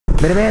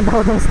Binibenta ko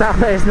tong stock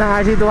tires ng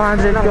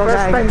RC200 ko, guys.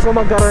 First time ko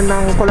magkaroon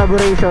ng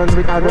collaboration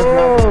with other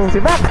vloggers. Si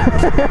Bak!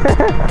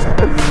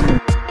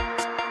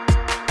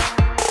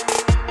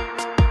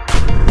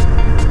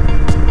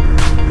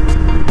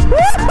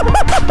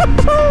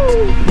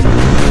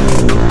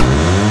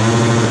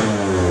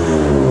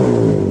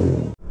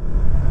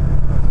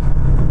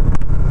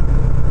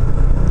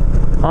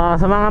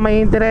 Sa mga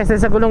may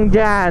interest sa gulong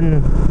dyan,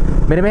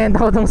 binibenta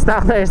ko tong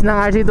stock tires ng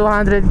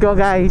RC200 ko,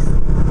 guys.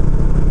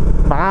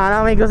 Baka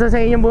na may gusto sa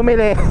inyong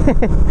bumili.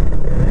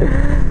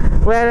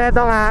 Well,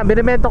 eto nga,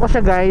 binibenta ko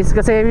siya, guys,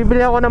 kasi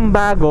bibili ako ng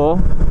bago.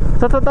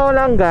 Sa totoo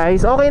lang,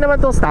 guys, okay naman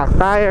tong stock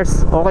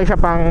tires. Okay siya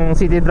pang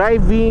city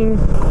driving.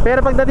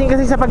 Pero pagdating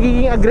kasi sa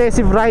pagiging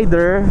aggressive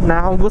rider, na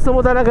kung gusto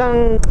mo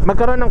talagang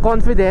magkaroon ng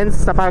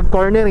confidence sa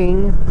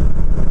pag-cornering,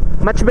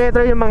 much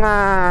better yung mga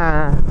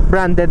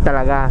branded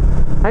talaga.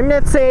 I'm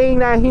not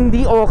saying na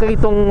hindi okay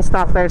itong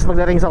stock tires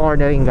pagdating sa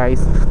cornering,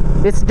 guys.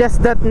 It's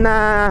just that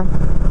na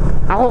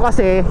ako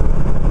kasi,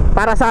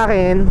 para sa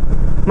akin,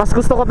 mas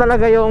gusto ko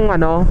talaga yung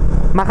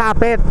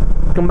makapit.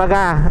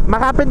 Kumbaga,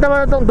 makapit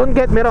naman itong, don't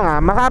get me wrong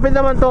makapit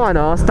naman itong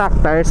stock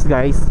tires,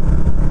 guys.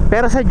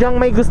 Pero sadyang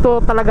may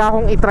gusto talaga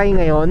akong itry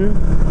ngayon,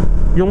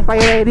 yung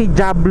Pirelli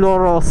Diablo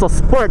Rosso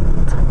Sport.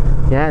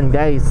 Yan,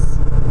 guys,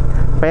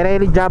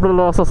 Pirelli Diablo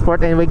Rosso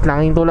Sport. And wait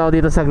lang, hintula ko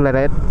dito sa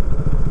glaret.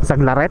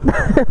 Saglaret?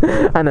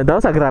 Ano daw?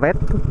 Sagraret?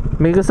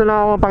 May gusto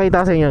lang ako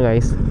mapakita sa inyo,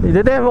 guys.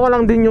 I-demo ko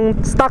lang din yung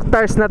stock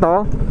tires na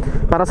to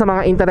para sa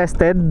mga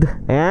interested.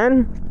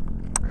 Ayan.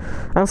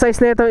 Ang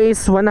size nito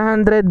is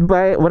 110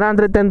 by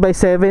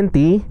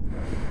 70,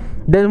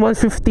 then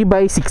 150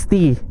 by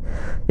 60.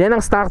 Yan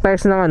ang stock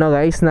tires ng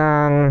guys,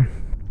 ng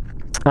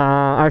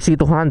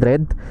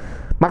RC200.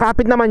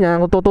 Makapit naman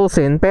yan kung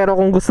tutusin, pero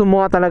kung gusto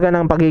mo talaga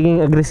ng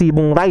pagiging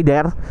agresibong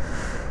rider,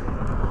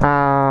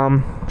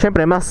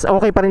 syempre mas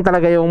okay pa rin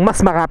talaga yung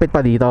mas makapit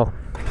pa dito.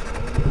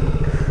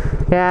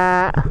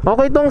 Kaya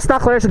okay itong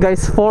stock tires,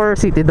 guys, for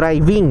city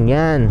driving.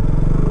 Yan.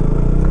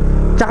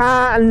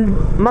 Tsaka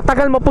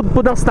matagal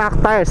mapudpud ang stock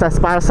tires,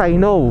 as far as I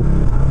know.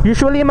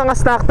 Usually mga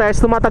stock tires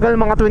tumatagal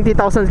mga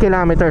 20,000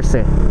 kilometers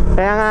eh.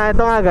 Kaya nga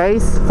ito nga,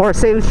 guys, for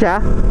sale siya,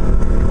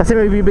 kasi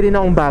may bibili na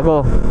akong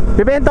bago.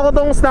 Bibenta ko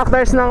tong stock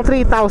tires ng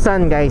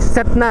 3,000, guys.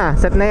 Set na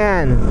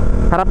yan,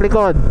 harap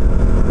likod.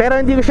 Pero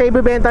hindi ko siya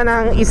ibibenta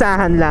ng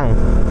isahan lang.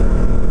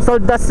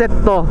 Sold as set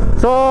to.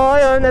 So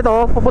ayun,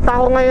 ito, pupunta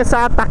ako ngayon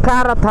sa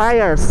TAKARA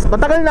Tires.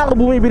 Matagal na ako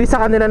bumibili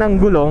sa kanila ng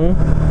gulong.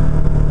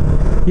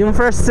 Yung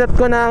first set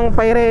ko ng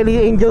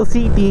Pirelli Angel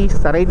City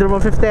sa Raider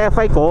 150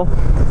 Fi ko,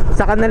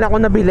 sa kanila ko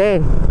nabili.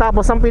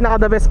 Tapos ang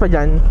pinaka the best pa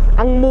dyan,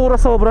 ang mura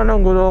sobra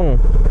ng gulong.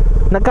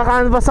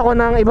 Nagka-canvas ako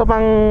ng iba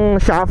pang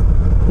shop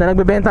na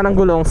nagbebenta ng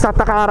gulong. Sa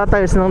TAKARA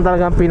Tires nang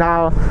talagang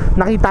pinaka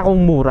nakita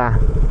kong mura.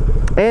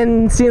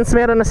 And since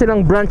meron na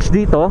silang branch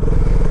dito,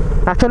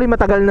 actually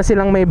matagal na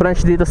silang may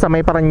branch dito sa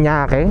may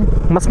Paranaque,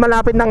 mas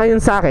malapit na ngayon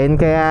sa akin.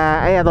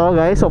 Kaya ay ito,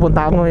 guys,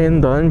 pupunta ako ngayon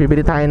doon.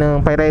 Bibili tayo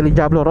ng Pirelli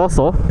Diablo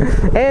Rosso.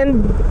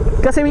 And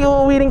kasi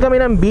uuwi rin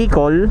kami ng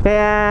Bicol,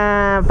 kaya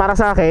para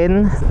sa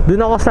akin,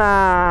 doon ako sa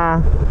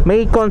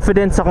may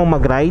confidence akong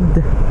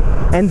mag-ride.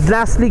 And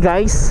lastly,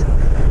 guys,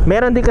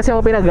 meron din kasi ako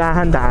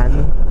pinaghahandaan.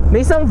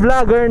 May isang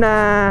vlogger na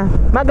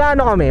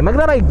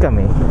magra-ride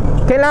kami.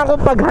 Kailangan ko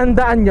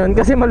paghandaan yon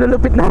kasi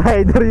malulupit na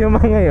rider yung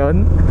mga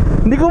yon.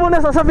 Hindi ko muna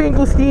sasabihin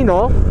kung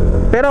sino,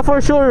 pero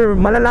for sure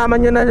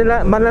malalaman nyo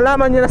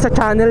na sa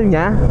channel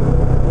niya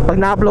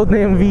pag na-upload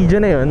na yung video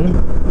na yon.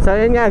 So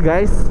yun nga,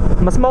 guys,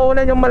 mas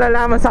mauna yung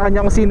malalaman sa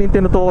kanya kung sino yung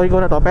tinutukoy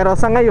ko na to. Pero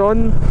sa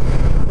ngayon,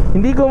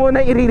 hindi ko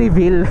muna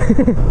i-reveal.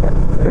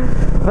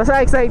 Basta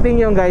exciting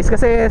yun, guys,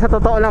 kasi sa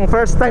totoo lang,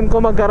 first time ko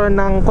magkaroon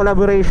ng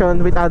collaboration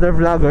with other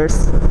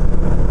vloggers.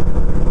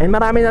 And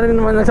marami na rin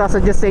naman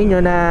nagsasuggest sa inyo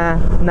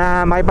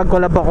na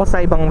makipag-collab ako sa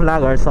ibang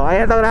vloggers. So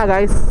ayan na,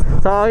 guys.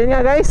 So yun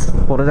nga, guys,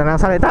 puro na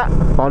lang salita,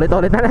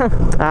 paulit-ulit na lang.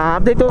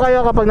 Update ko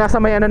kayo kapag nasa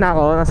may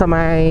nasa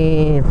may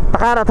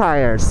TAKARA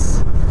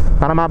Tires,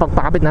 para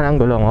mapagpakapit na ng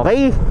gulong.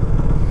 Okay?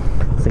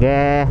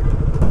 Sige.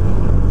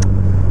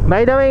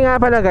 By the way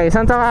nga pala, guys,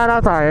 ang TAKARA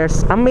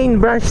Tires, ang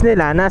main branch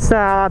nila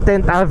nasa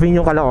 10th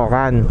Avenue,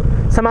 Caloocan.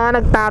 Sa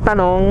mga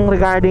nagtatanong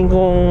regarding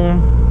kung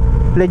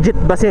legit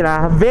ba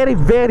sila, very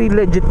very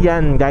legit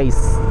yan,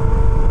 guys.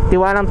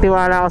 Tiwalang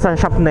tiwala ako sa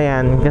shop na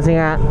yan, kasi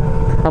nga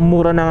ang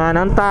mura na nga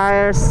ng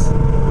tires.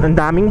 Ang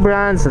daming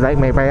brands, like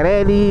may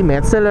Pirelli,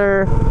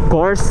 Metzeler,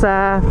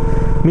 Corsa,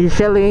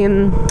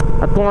 Michelin,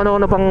 at kung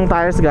ano-ano pang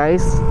tires,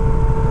 guys.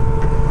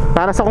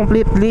 Para sa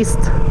complete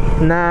list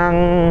ng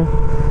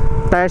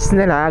tires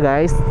nila,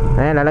 guys,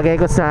 ayan,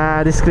 lalagay ko sa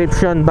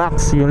description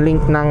box yung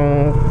link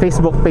ng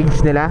Facebook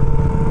page nila.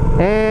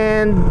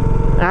 And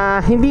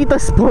hindi ito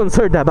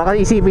sponsored baka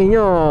isipin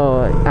nyo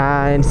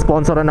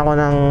sponsoran ako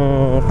ng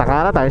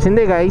TAKARA Tires.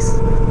 Hindi, guys,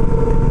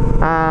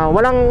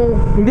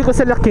 hindi ko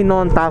sila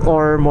kinontak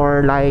or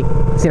more like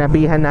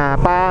sinabihan na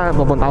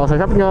pupunta ako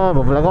sa shop nyo,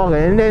 bablog ako.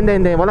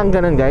 Hindi, walang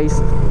ganun, guys.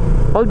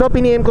 Although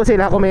piniem ko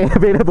sila kung may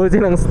available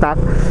silang stock,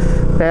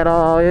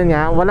 pero yun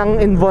nga,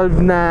 walang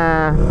involved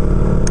na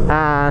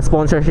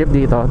sponsorship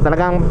dito.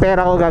 Talagang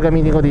pera ko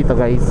gagamitin ko dito,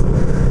 guys.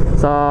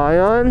 So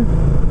ayun,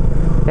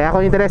 kaya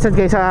kung interested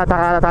kayo sa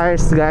Takara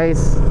Tires,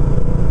 guys,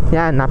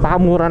 yan,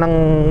 napakamura ng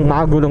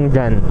mga gulong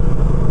dyan.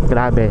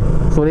 Grabe,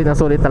 sulit na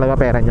sulit talaga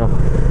pera nyo.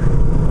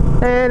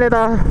 And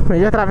ito,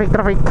 medyo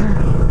traffic.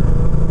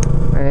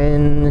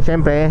 And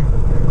syempre,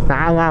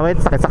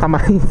 nakangawit, sakit sa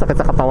kamay, sakit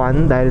sa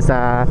katawan dahil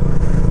sa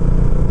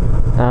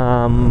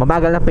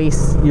mabagal na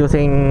pace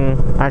using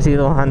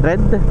RC200.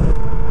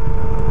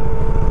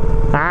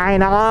 Ay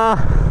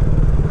nako.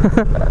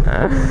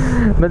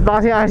 Ba't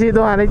ba kasi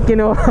RC200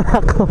 kinuha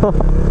ko?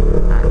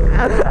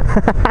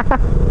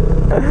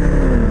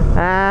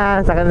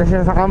 Sakit na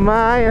siya sa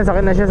kamay,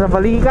 sakit na siya sa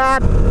balikat.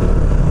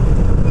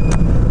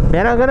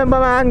 Pero ganun ba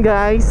man,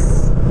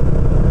 guys,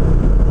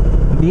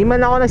 di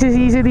man ako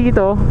nagsisisi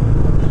dito,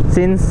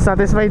 since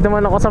satisfied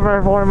naman ako sa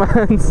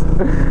performance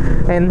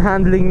and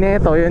handling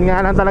neto. Yun nga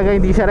lang talaga,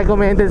 hindi siya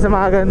recommended sa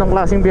mga ganitong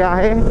klaseng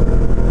biyahe.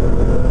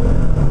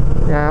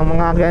 Yung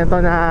mga ganito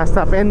na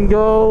stop and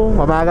go,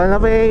 mabagal na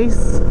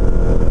pace,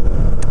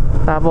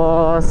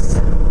 tapos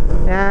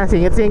yan,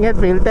 singit-singit,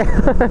 filter.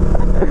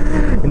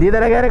 Hindi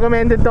talaga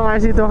recommended tong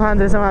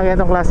RC200 sa mga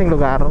ganitong klaseng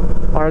lugar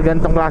or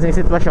ganitong klaseng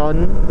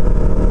sitwasyon.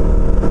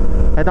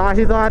 Itong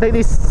RC200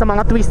 is sa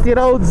mga twisty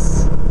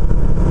roads,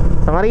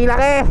 sa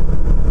Marilake,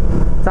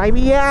 sa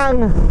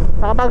Ibiyang,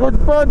 sa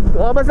Kapagudpod,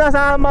 o basta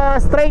sa mga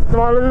straight,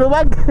 mga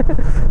luluwag.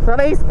 Sa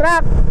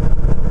racetrack.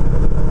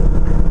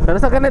 Pero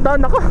sa ganito,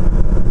 nako,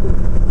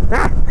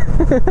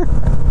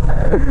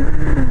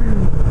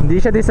 hindi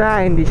siya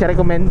design, hindi siya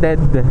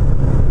recommended.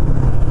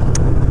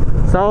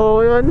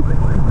 So yun,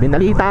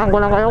 binalitaan ko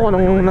lang kayo kung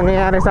anong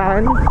nangyayari sa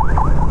akin.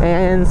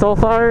 And so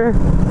far,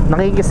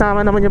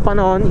 nakikisama naman yung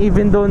panahon.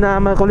 Even though na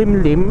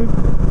makulimlim,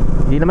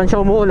 hindi naman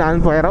siya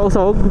umuulan, pero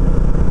usog.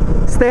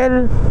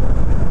 Still,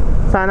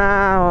 sana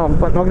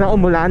wag na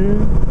umulan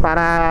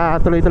para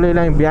tuloy-tuloy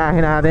lang yung biyahe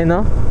natin,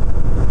 no?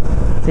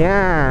 Kasi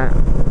nga,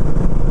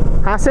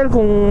 hassle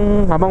kung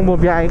habang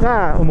bumiyahe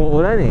ka,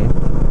 umuulan eh.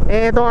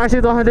 Itong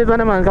RC200 pa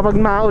naman, kapag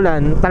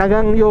maulan,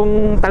 talagang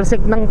yung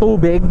talsik ng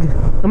tubig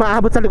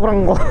umaabot sa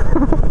likuran ko.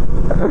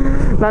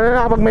 Lalo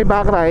na kapag may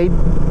backride,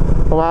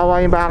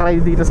 kawawa yung backride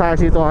dito sa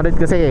RC200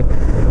 kasi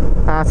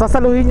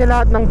sasaluhin niya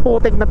lahat ng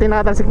putik na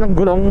tinatalsik ng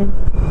gulong.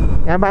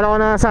 Yan, bala ko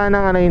na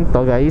sana ano yun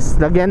to,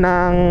 guys, lagyan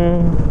ng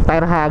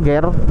tire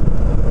hugger,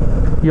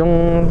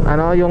 yung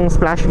yung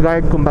splash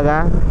guard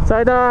kumbaga.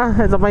 So ito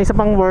pa isa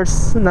pang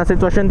worst na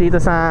sitwasyon dito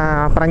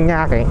sa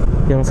Parañaque,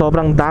 yung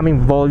sobrang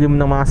daming volume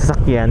ng mga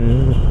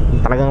sasakyan,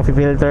 talagang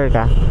filter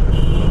ka.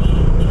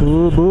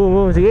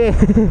 Boom, sige.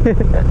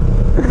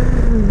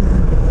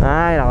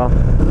 Ay nako,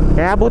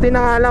 kaya buti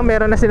na nga lang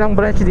meron na silang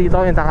branch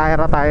dito, yung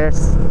Takara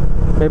Tires.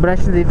 May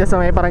branch dito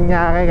sa may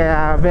Parañaque,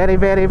 kaya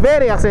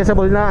very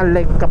accessible na,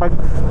 unlike kapag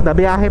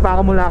nabiyahe pa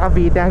ako mula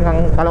Cavite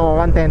hanggang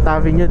Caloocan 10th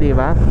Avenue,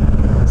 diba?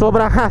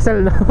 Sobrang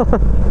hassle no.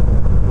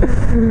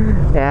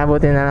 Kaya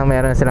buti na lang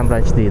meron silang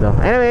branch dito.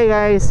 Anyway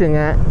guys, yun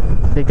nga,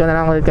 update ko na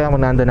lang ulit kayo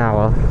kung nandun na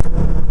ako.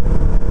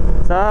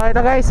 So ito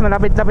guys,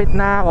 malapit-lapit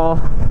na ako.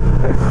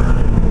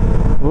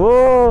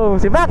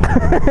 Wow, sibak.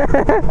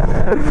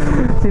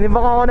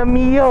 Sinibak ako ng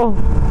Mio.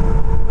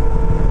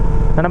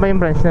 Ano ba yung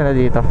branch nila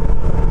dito?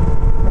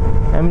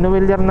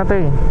 William na to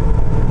eh.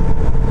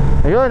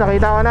 Ayun,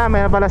 nakita ko na,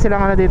 mayroon pala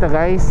silang ano dito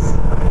guys,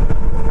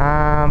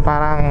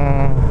 parang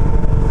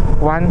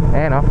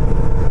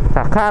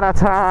Takara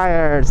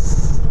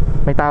Tires.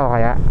 May tao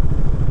kaya?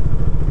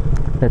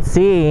 Let's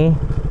see.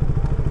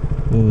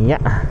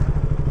 Yeah.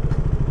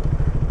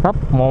 Hop,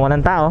 muha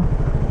ng tao.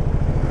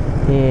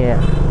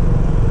 Yeah.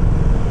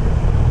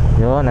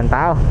 Yun, ang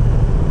tao.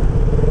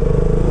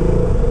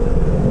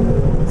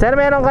 Sir,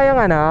 meron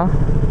kayong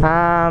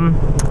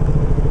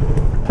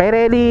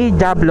Pirelli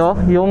Diablo,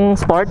 yung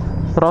Sport,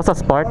 Rosso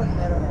Sport.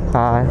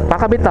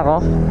 Pakabit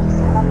ako.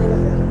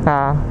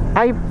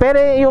 Ay,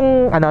 pero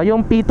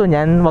yung pito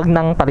niyan, wag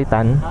nang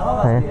palitan.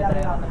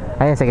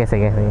 Ay, sige.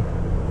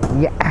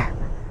 Yeah.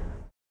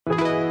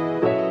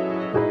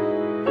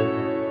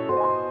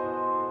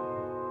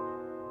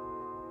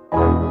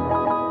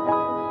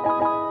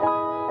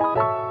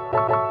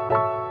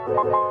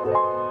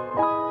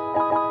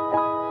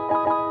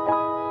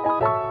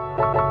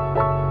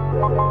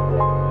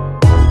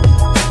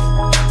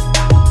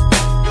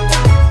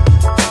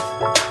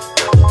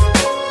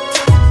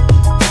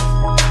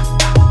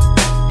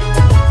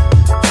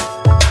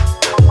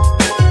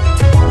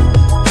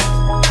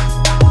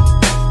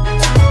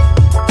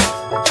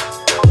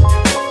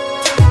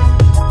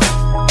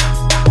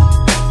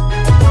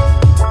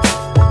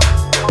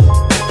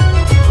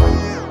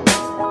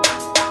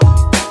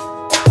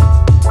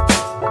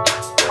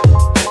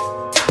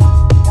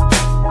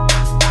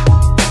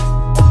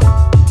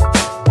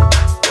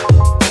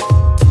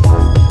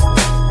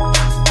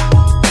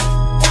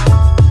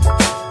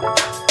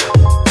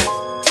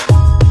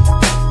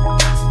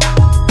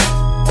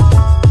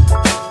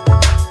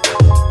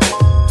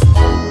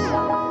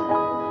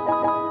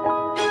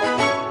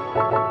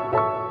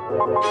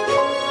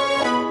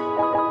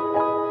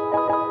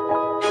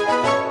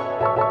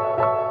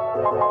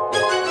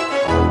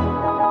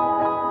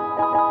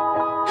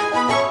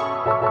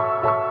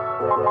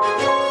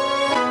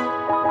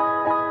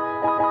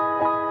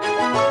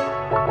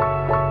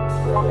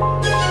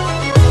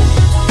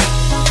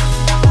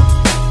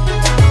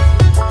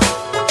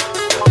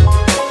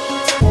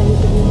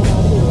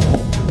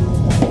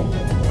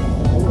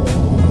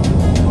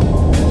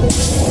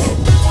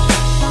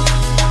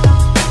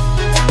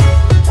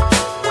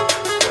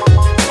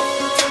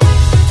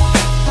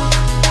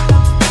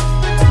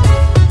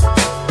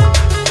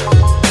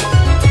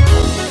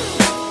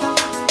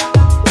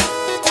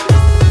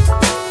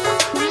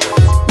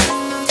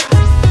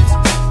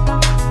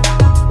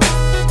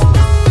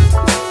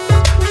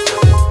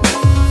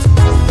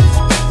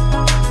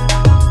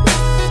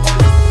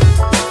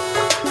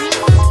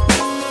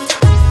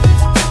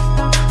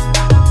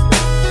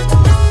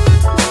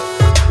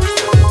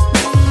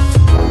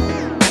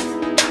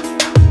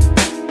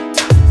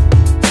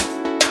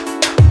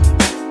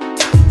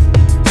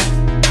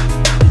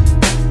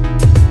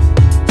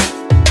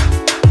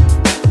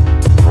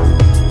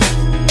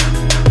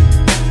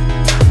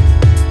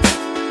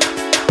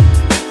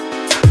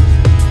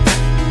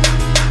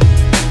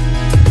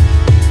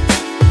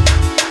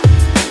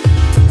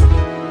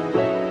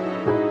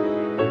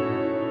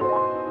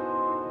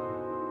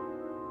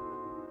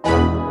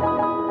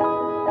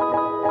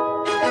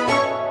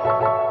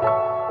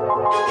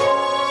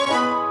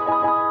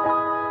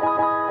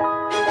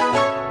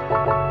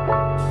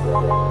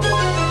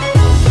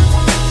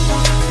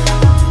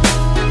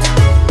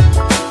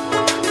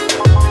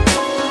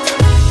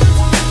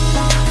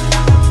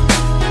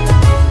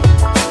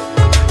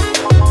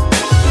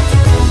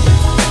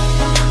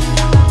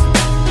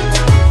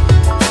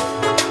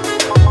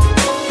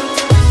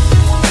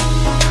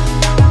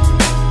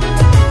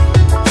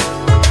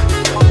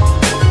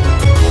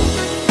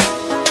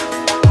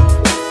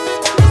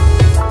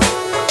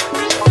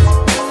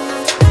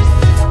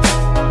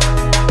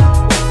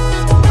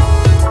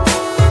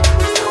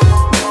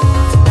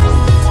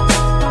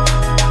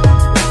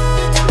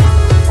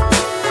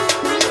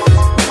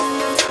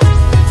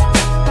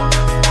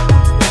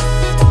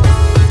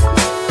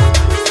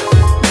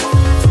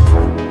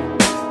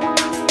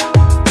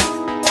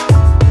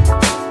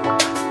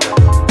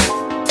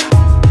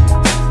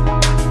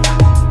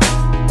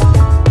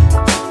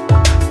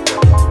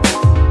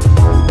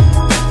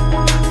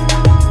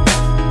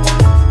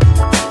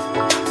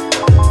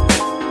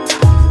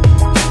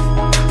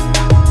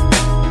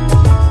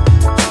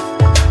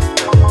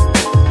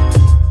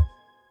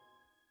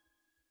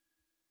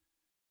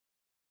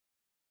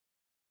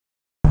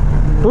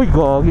 Uy,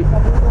 gogi.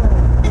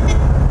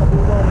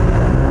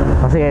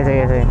 Oh, sige.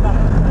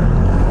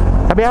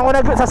 Sabihan ko na,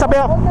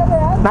 sasabihan.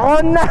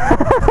 Nakon na.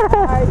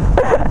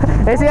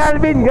 Eh si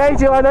Alvin guys,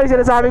 yung ano, yung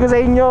sinasabi ko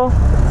sa inyo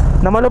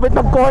na malupit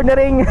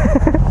mag-cornering.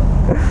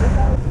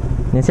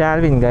 Yan si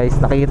Alvin guys,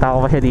 nakikita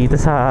ko pa siya dito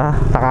sa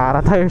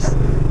Takara Tires.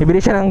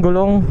 Ibili siya ng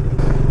gulong.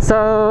 So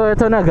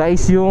ito na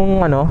guys,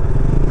 yung ano,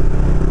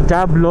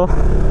 Diablo.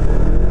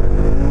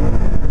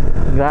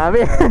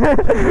 Grabe.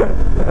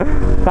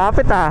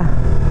 Kapit ah.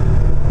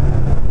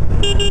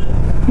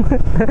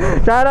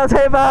 Shoutout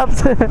sa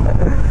Paps.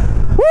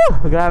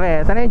 Woo!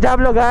 Grabe. Ito na yung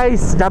Diablo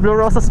guys, Diablo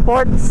Rosso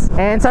Sports.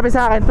 And sabi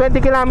sa akin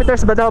 20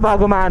 kilometers ba daw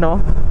bago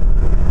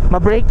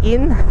ma-break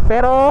in.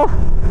 Pero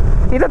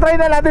ito-try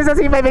na natin sa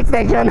C5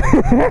 extension.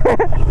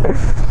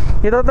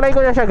 Ito-try ko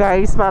na siya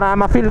guys, para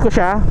ma-feel ko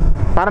siya,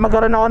 para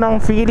magkaroon ako ng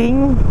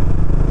feeling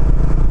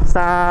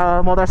sa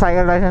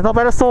motorcycle license.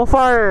 Pero so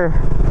far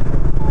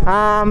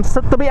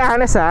to be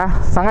honest sa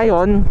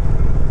ngayon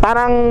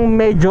parang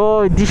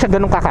medyo hindi siya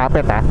ganun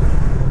kakapit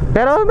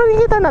pero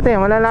makikita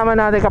natin, malalaman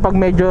natin kapag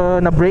medyo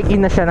na-break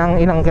in na siya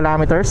ng ilang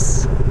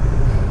kilometers.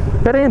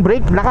 Pero yung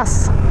brake,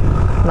 lakas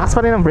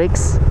pa rin ng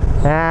brakes.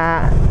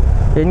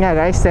 Yun nga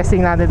guys,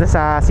 testing natin ito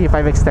sa C5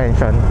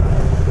 extension.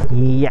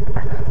 Yeah.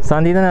 So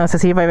andito na sa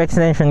C5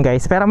 extension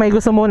guys, pero may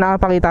gusto muna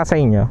akong pakita sa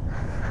inyo.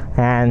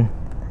 Ayan,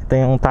 ito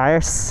yung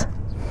tires.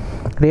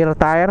 Rear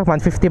tire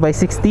 150 by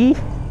 60,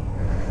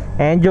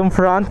 and yung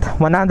front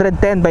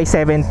 110 by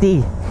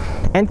 70.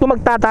 And kung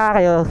magtataka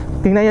kayo,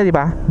 tingnan nyo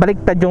diba,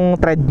 baliktad yung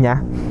tread nya.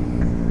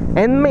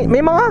 And may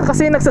mga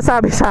kasi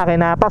nagsasabi sa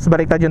akin na Paps,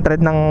 baliktad yung tread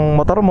ng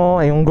motor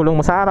mo, yung gulong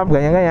mo sa harap,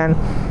 ganyan.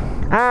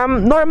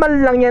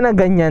 Normal lang yan na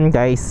ganyan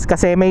guys,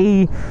 kasi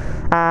may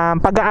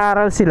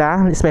pag-aaral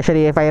sila,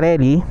 especially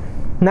Pirelli,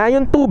 na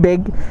yung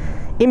tubig,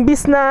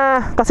 imbis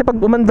na, kasi pag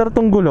umandar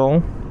tong gulong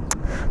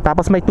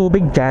tapos may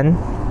tubig dyan,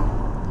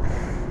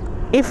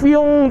 if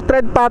yung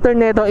tread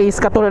pattern nito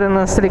is katulad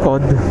ng sa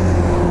likod,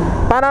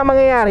 para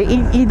mangyayari,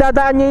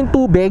 idadaan niya yung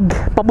tubig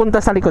papunta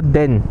sa likod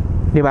din,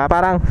 di ba?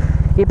 Parang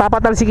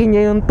ipapatalsikin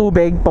niya yung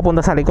tubig papunta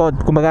sa likod.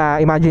 Kumbaga,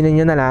 imagine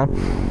niyo na lang,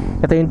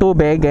 ito yung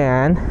tubig,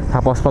 ayan.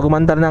 Tapos pag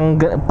umandar ng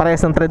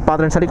parehas ng tread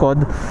pattern sa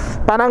likod,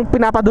 parang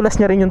pinapadulas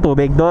niya rin yung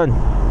tubig doon.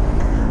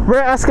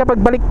 Whereas kapag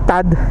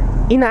baliktad,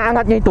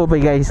 inaangat niya yung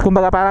tubig guys.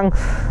 Kumbaga parang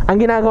ang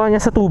ginagawa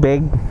niya sa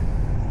tubig,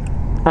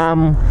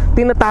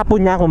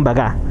 tinatapon niya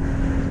kumbaga.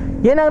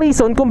 Yan ang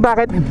reason kung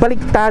bakit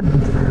baliktad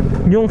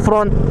yung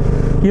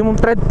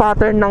tread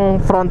pattern ng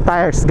front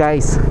tires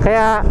guys.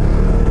 Kaya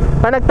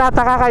pag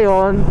nagtataka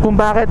kayo kung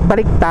bakit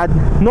baliktad,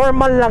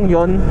 normal lang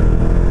yon.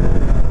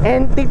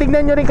 And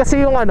titignan nyo rin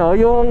kasi yung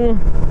yung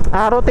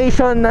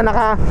rotation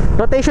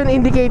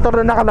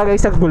indicator na nakalagay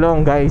sa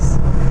gulong guys,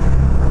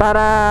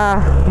 para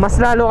mas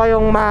lalo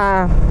kayong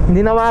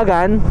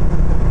dinawagan,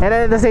 and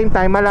at the same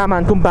time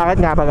malaman kung bakit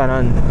nga ba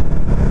ganon.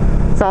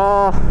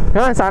 So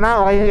yun,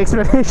 sana okay yung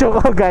explanation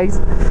ko guys.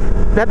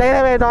 But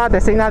anyway, ito nga,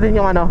 testing natin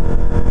yung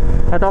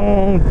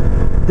itong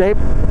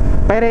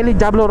Pirelli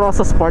Diablo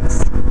Rosso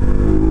Sports.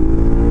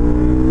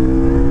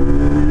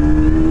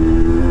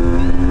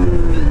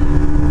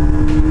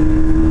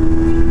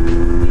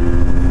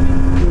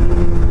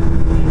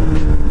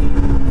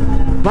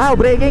 Wow,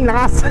 braking,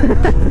 lakas.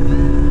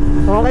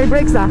 Okay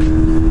brakes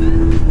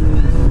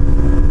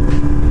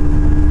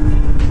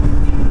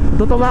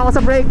tutuwa ako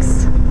sa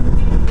brakes.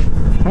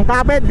 Ang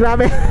kapit,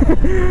 grabe.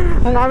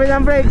 Ang kapit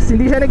ng brakes,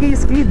 hindi siya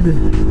nag-i-skid.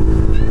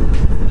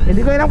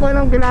 Hindi ko alam kung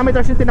ilang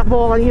kilometers yung tinakbo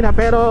ko kanina,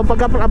 pero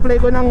pagka-apply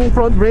ko ng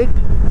front brake,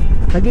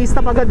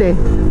 nag-i-stop agad eh.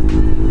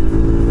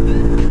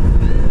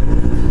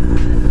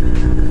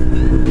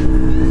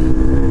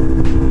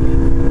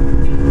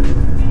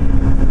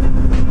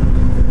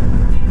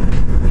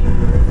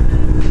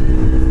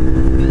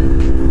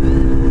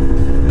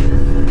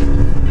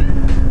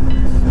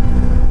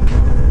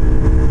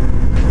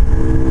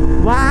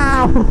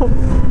 Wow!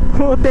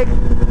 Putik!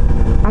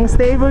 Ang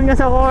stable niya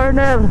sa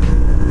corner.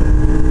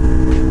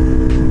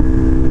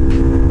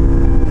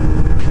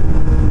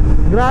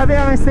 Grabe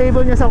ang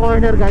stable niya sa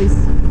corner guys.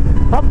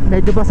 Hop,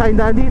 medyo basahin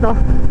daan dito.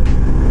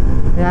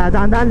 Kaya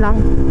daan-daan lang.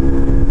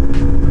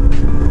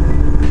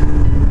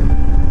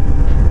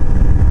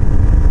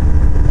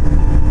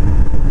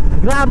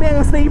 Grabe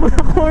ang stable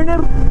sa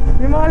corner.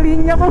 Yung mga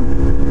linya po.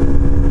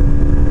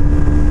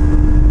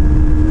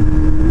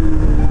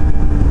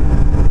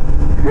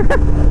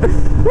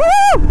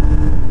 Woo!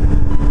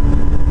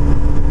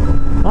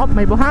 Hop,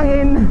 may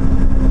buhangin.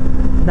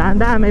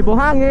 Dahan-dahan, may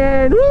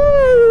buhangin.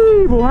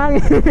 Woo!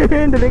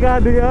 Buhangin.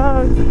 Delikado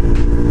yan.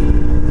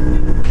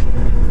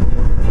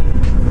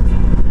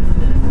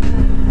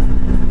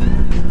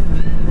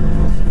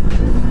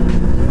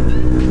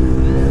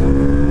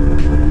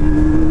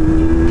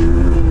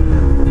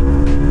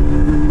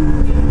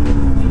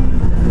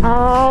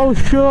 Oh,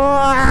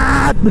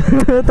 shit!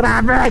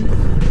 Traffic!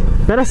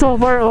 Pero so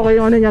far, okay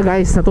yung niya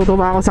guys.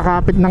 Natutuwa ako sa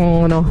kapit ng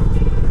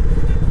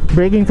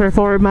braking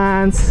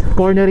performance,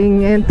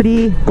 cornering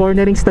entry,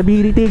 cornering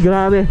stability.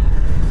 Grabe,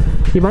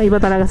 ibang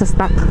iba talaga sa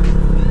stock.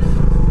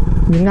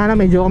 Yun nga na,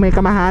 medyo may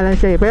kamahalan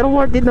siya eh. Pero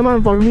worth it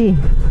naman for me.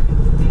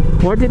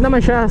 Worth it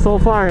naman siya so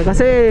far.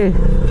 Kasi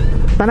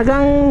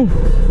talagang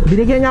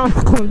binigyan niya ako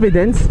ng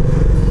confidence.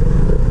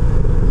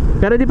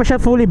 Pero di pa siya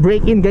fully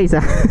break-in guys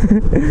ha.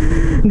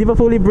 Hindi pa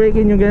fully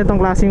break-in yung ganitong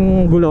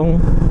klaseng gulong.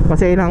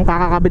 Kasi ilang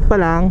kakakabit pa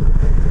lang.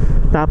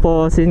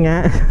 Tapos yun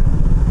nga,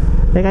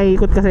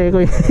 nakaikot kasi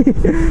ako eh.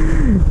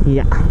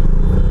 Yeah.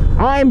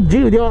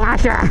 OMG, di ko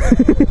kasya.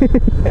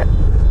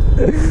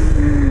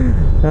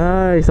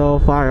 Ay,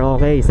 so far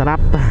okay, sarap.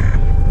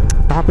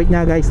 Takapit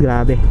niya guys,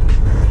 grabe.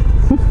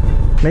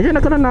 Medyo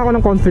nagkaroon na ako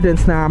ng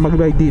confidence na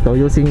mag-ride dito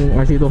using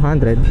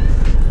RC200.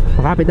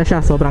 Makapit na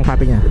siya, sobrang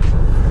kapit niya.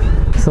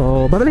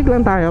 So, babalik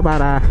lang tayo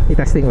para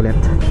i-testing ulit.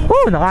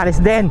 Nakalis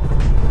din.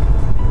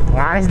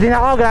 Nakalis din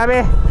ako,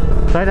 grabe.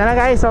 So, ito na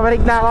guys,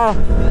 babalik na ako.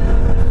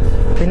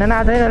 Tingnan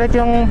natin ulit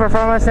yung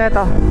performance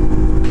nito.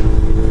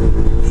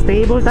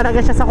 Stable talaga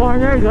siya sa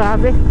corner,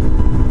 grabe.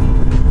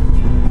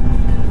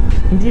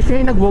 Hindi siya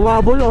yung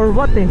nagwawabble or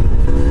what eh.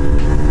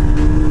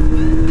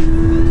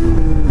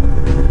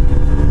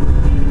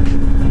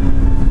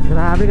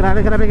 Grabe, grabe,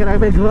 grabe,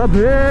 grabe,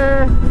 grabe.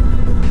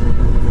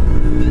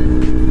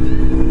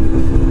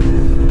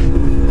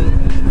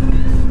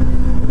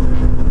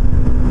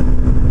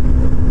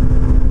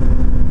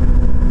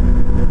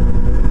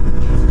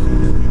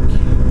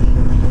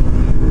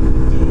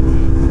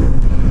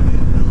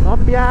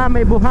 Opya,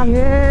 may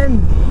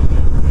buhangin.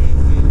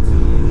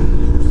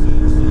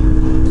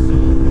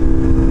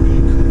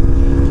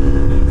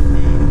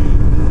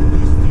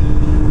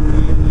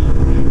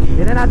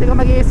 Hindi na natin kung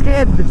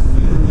mag-i-skid.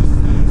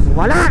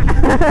 Wala.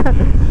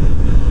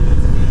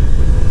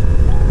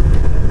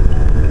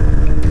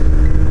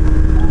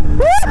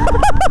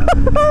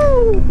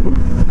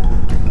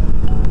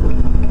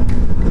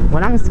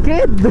 Walang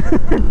skid.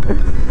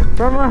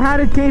 From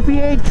 100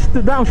 kph to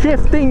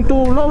downshifting to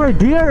lower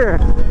gear.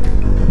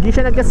 Hindi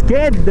siya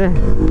nagka-skid.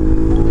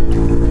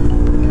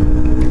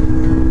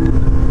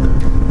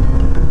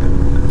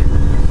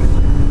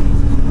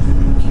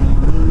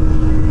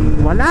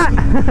 Wala.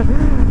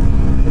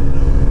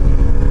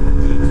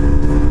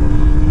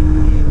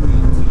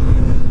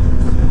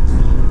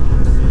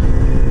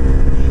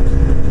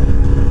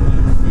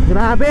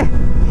 Grabe.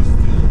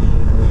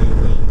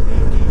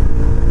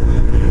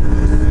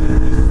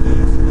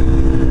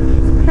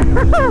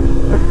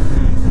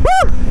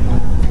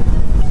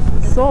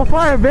 So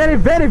far, very,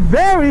 very,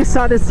 very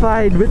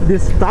satisfied with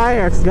these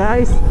tires,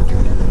 guys.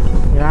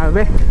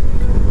 Grabe.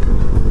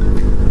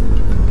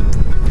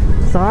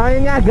 So,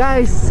 ayun nga,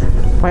 guys.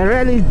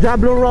 Pirelli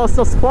Diablo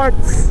Rosso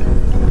Sports.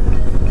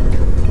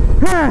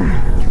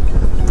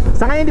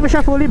 Sa ngayon, hindi pa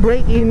siya fully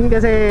break-in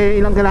kasi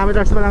ilang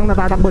kilometers pa lang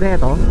natatakbo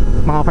nito.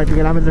 Mga 5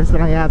 kilometers pa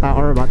lang yata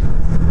or what.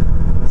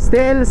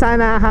 Still,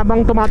 sana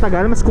habang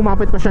tumatagal, mas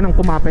kumapit pa siya ng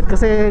kumapit.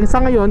 Kasi sa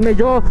ngayon,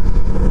 medyo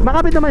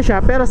makapit naman siya.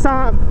 Pero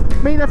sa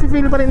may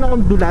nafe-feel pa rin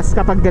akong dulas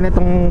kapag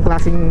ganitong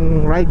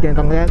klaseng ride,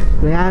 ganitong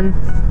ganyan.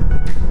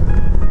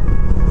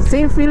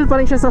 Same feel pa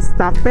rin siya sa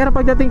stock. Pero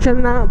pagdating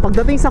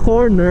sa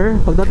corner,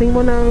 pagdating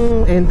mo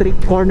ng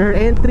corner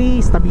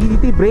entry,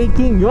 stability,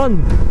 braking,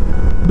 yon,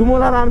 doon mo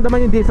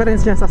nararamdaman yung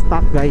difference niya sa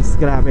stock, guys.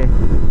 Grabe.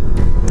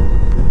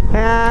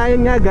 Kaya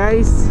yun nga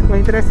guys,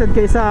 kung interested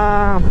kayo sa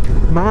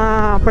mga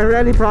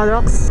Pirelli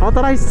products,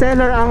 authorized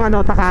seller ang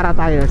TAKARA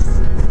Tires.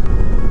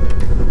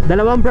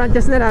 Dalawang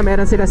branches nila,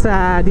 meron sila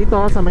dito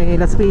sa may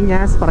Las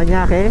Pinas,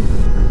 Parañaque,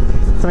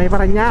 sa may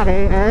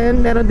Parañaque,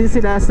 and meron din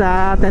sila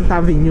sa 10th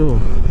Avenue.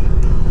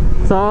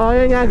 So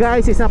yun nga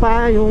guys, isa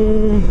pa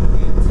yung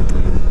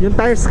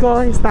tires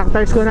ko, yung stock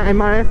tires ko ng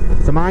MRF.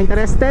 Sa mga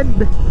interested,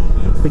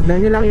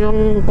 tignan nyo lang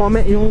yung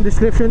comment, yung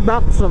description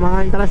box sa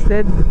mga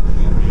interested.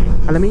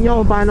 Alamin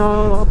nyo kung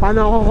paano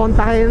ako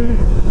kontakin.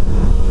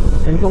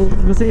 And kung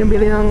gusto nyo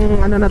bili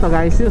ng na to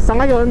guys. Sa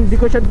ngayon,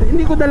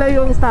 hindi ko dala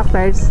yung stock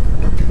tires.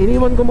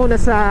 Iniwan ko muna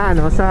sa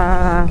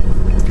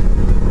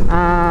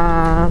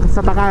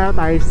TAKARA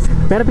Tires.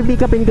 Pero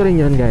pipikapin ko rin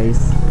yun guys.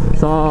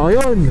 So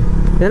yun,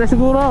 yan na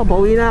siguro,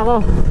 pauwi na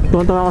ako.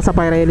 Tuwan-tuwa ako sa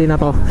Pirelli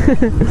na to.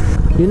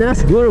 Yun na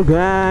siguro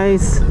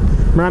guys.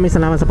 Maraming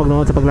salamat sa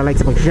pagnood, sa pagla-like,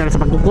 sa pag-share, sa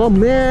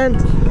pag-comment.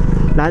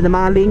 Lahat ng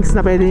mga links na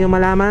pwede nyo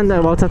malaman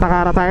about sa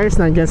TAKARA Tires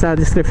nandyan sa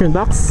description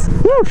box.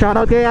 Woo!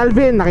 Shoutout kay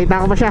Alvin,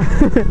 nakita ko pa siya.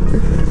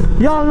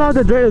 Y'all know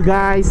the drill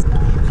guys.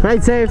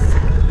 Ride safe.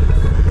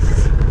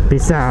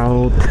 Peace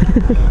out.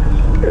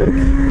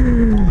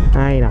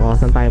 Ay nako,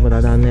 saan tayo punta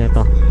doon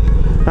nito?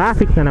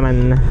 Traffic na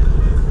naman.